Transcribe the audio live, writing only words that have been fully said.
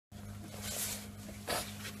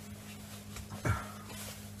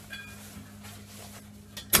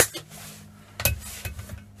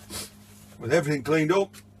with everything cleaned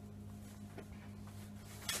up,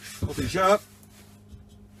 nothing sharp,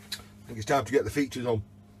 I think it's time to get the features on.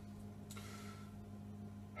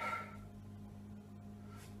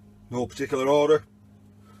 No particular order.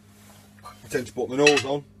 I tend to put the nose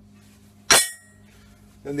on,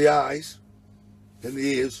 then the eyes, then the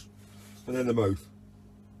ears, and then the mouth.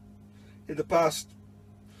 In the past,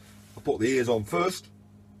 I put the ears on first,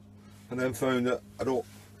 and then found that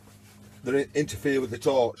they interfere with the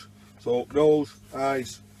torch. So nose,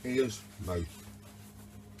 eyes, ears, mouth.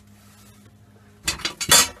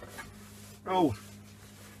 Nose.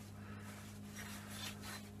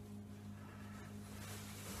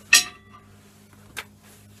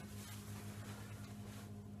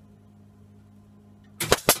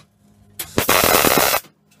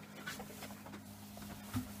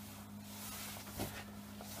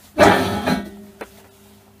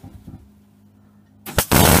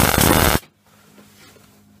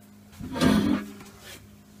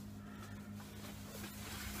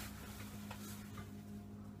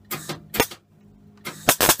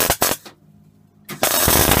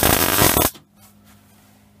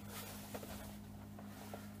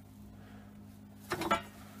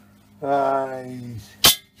 Eyes.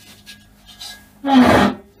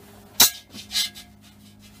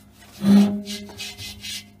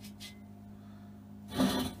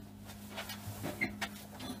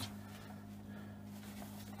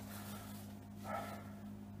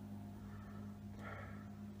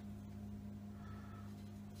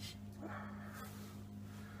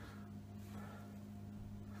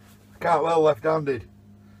 Can't well left-handed.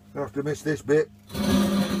 Gonna have to miss this bit.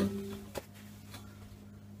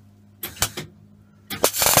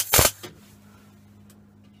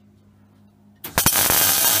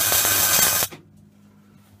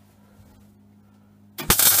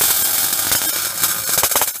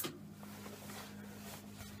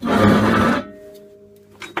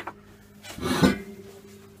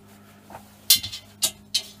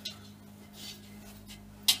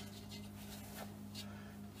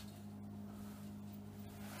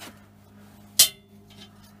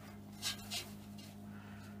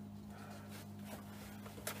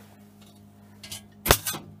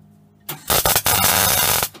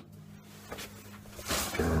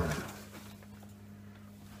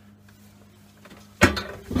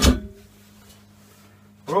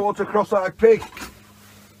 Roll to cross-eyed pig.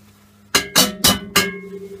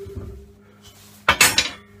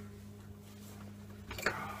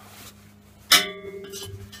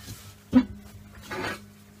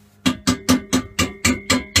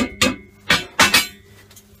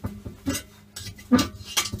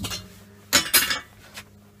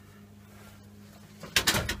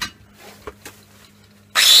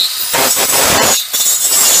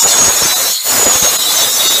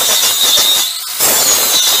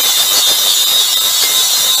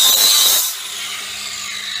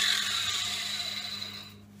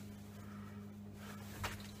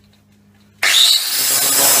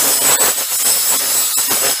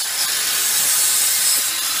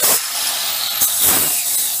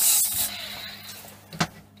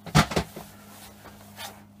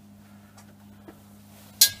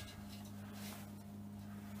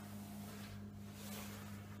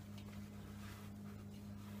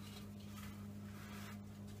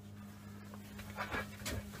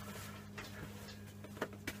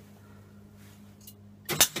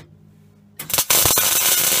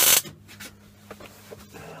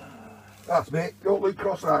 That's me, don't look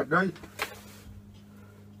cross-eyed now.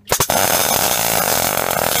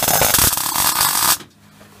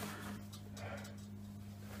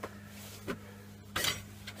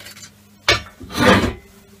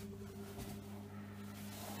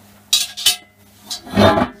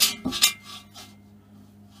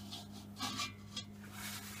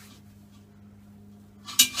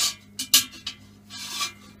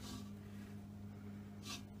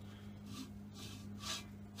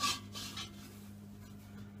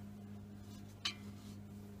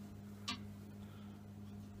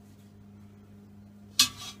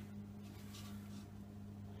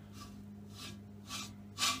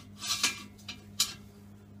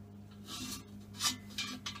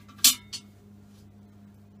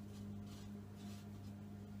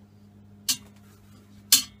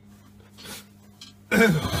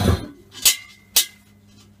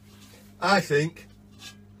 I think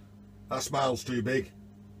that smile's too big,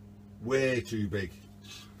 way too big.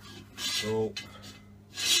 So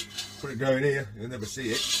put it down here, you'll never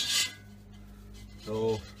see it.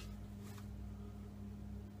 So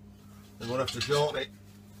I'm gonna have to shorten it.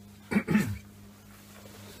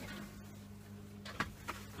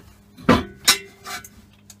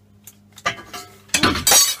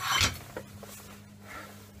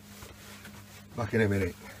 back in a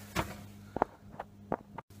minute.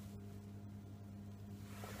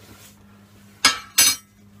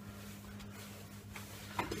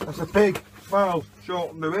 That's a pig, mild,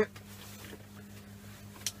 shortened a bit.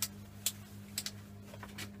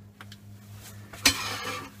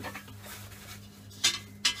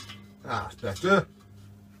 That's better.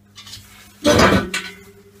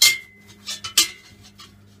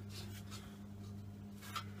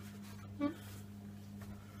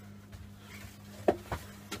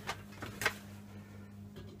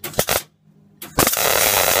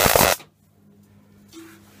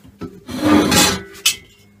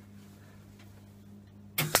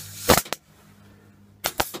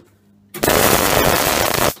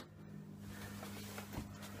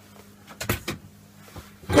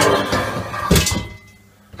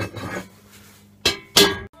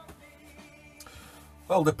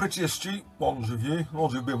 Well, the pretty astute ones of you,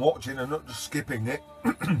 those who've been watching and not just skipping it,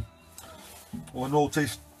 will have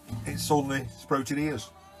noticed it's suddenly sprouted ears.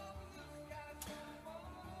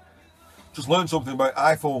 Just learned something about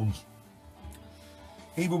iPhones.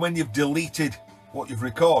 Even when you've deleted what you've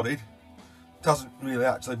recorded, it hasn't really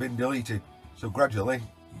actually been deleted. So gradually,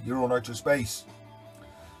 you run out of space.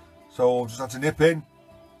 So just had to nip in,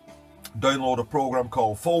 download a program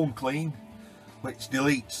called Phone Clean, which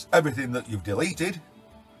deletes everything that you've deleted,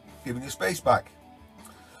 giving you space back.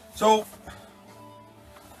 So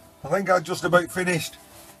I think I've just about finished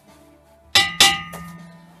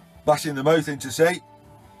bashing the mouth into sight.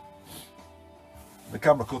 The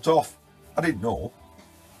camera cut off. I didn't know,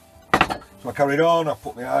 so I carried on. I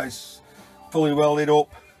put my eyes fully welded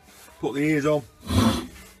up, put the ears on.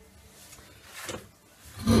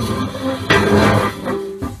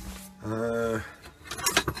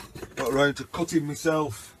 Got around to cutting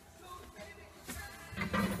myself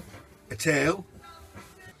a tail,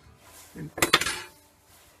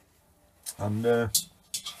 and I'll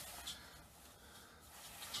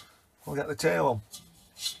get the tail on.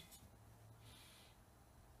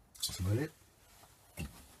 That's about it.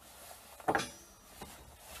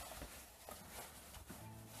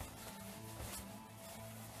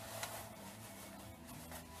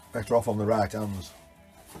 Better off on the right hands.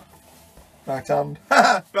 Right hand.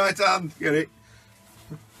 Right hand. Get it?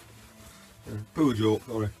 Poor joke,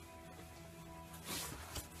 sorry.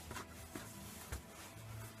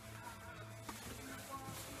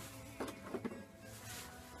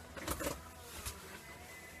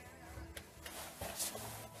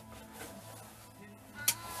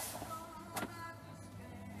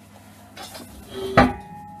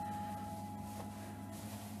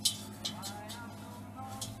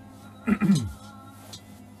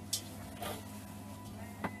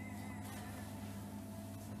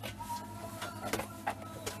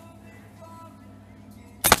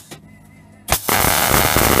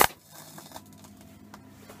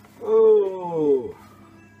 Oh,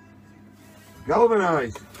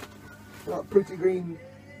 galvanised. That pretty green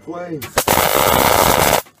flame.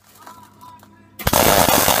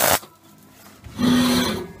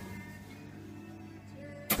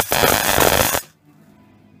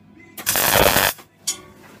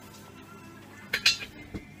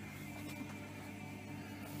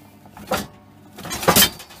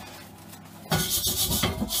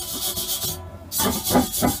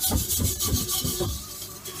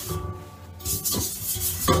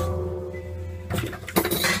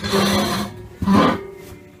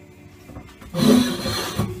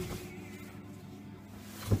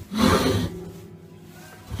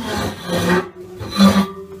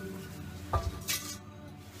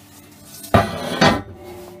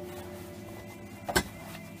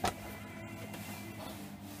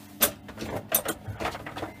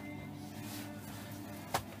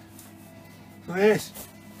 This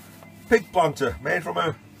pig planter made from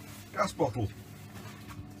a gas bottle.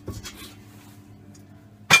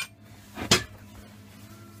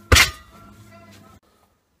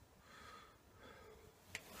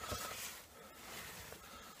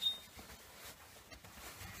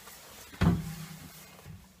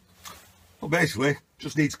 Well, basically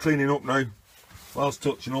just needs cleaning up now. Whilst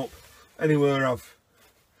touching up anywhere I've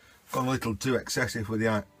gone a little too excessive with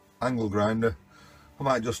the angle grinder, I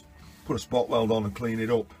might just put a spot weld on and clean it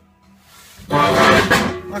up.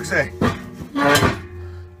 Like I say,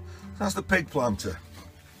 that's the pig planter.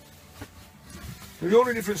 The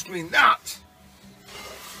only difference between that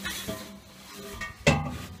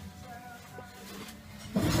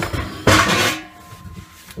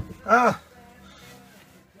I've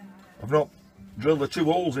not drilled the 2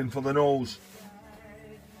 holes in for the nose.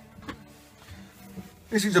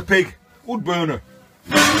 This is a pig wood burner.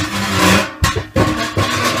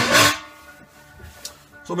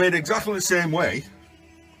 So made exactly the same way,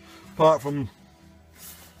 apart from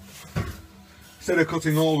instead of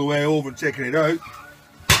cutting all the way over and taking it out,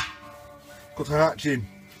 cut a hatch in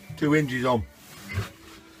 2 inches on,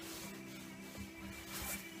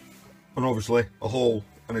 and obviously a hole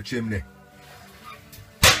and a chimney,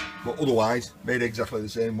 but otherwise made exactly the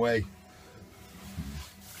same way.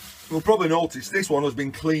 You'll probably notice this one has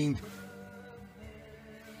been cleaned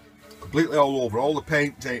completely all over, all the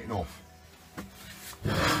paint taken off.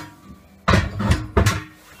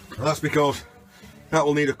 And that's because that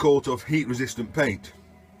will need a coat of heat resistant paint.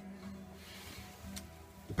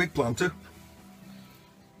 The pig planter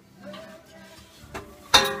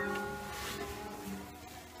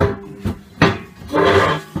I've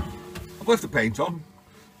left the paint on,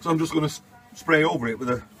 so I'm just going to spray over it with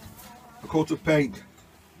a coat of paint.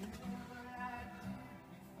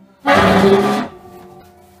 Well,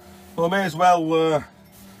 I may as well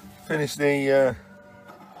finish the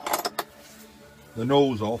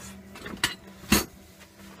nose off.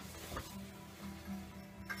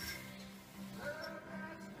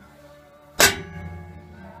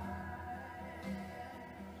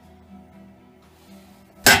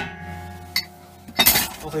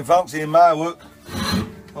 Nothing fancy in my work,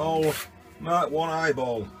 all night one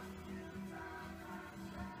eyeball.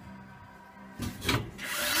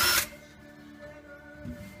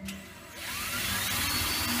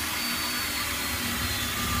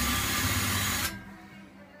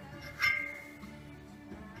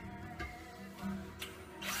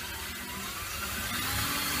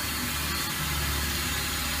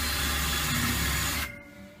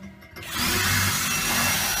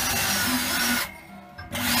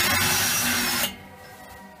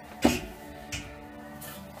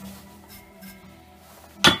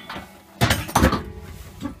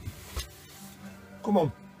 Come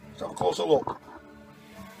on, let's have a closer look.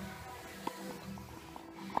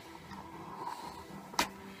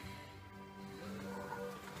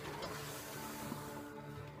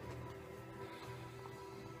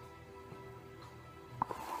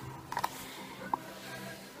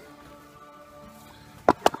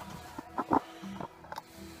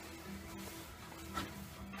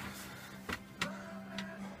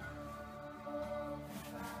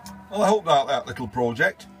 Well, I hope that little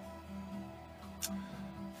project,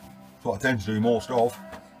 that's what I tend to do most of.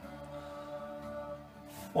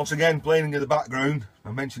 Once again, playing in the background,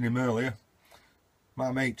 I mentioned him earlier,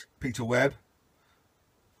 my mate Peter Webb,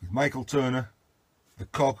 with Michael Turner, the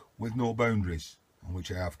Cog with No Boundaries, on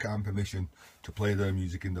which I have calm permission to play their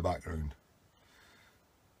music in the background.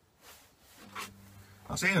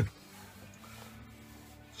 That's Ian.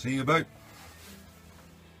 See you about.